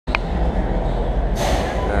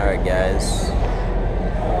ride, guys.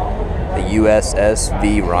 The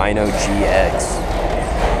USSV Rhino GX.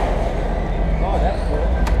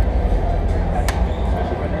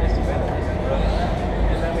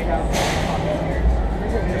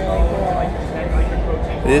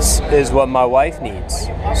 This is what my wife needs,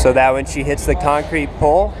 so that when she hits the concrete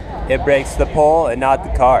pole, it breaks the pole and not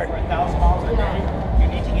the car.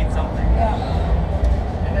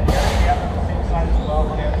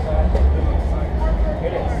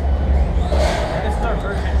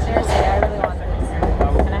 Seriously, I really want this.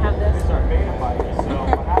 Can I have this?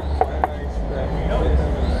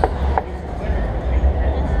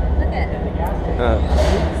 Look at it.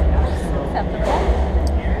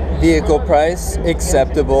 Acceptable. Vehicle price,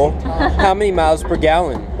 acceptable. How many miles per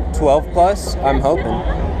gallon? 12 plus, I'm hoping.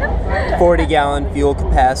 40-gallon fuel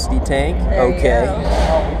capacity tank, okay.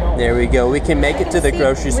 There we go. We can make it to the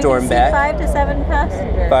grocery store and back. 5 to 7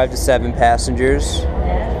 passengers. 5 to 7 passengers.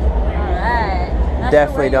 Alright.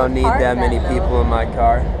 Definitely don't need that many people in my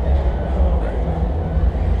car.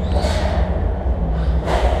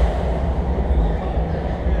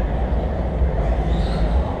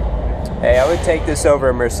 Hey, I would take this over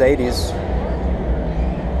a Mercedes.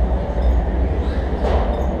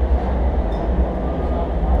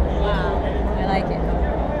 Wow, I like it.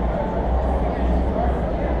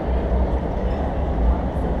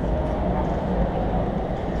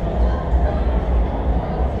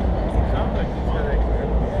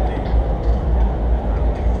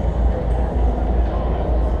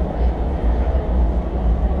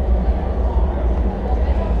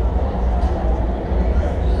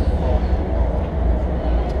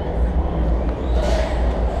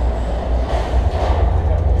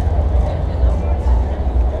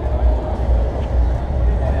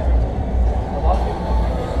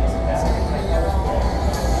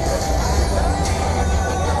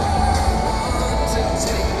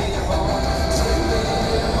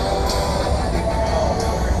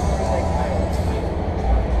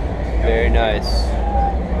 Very nice.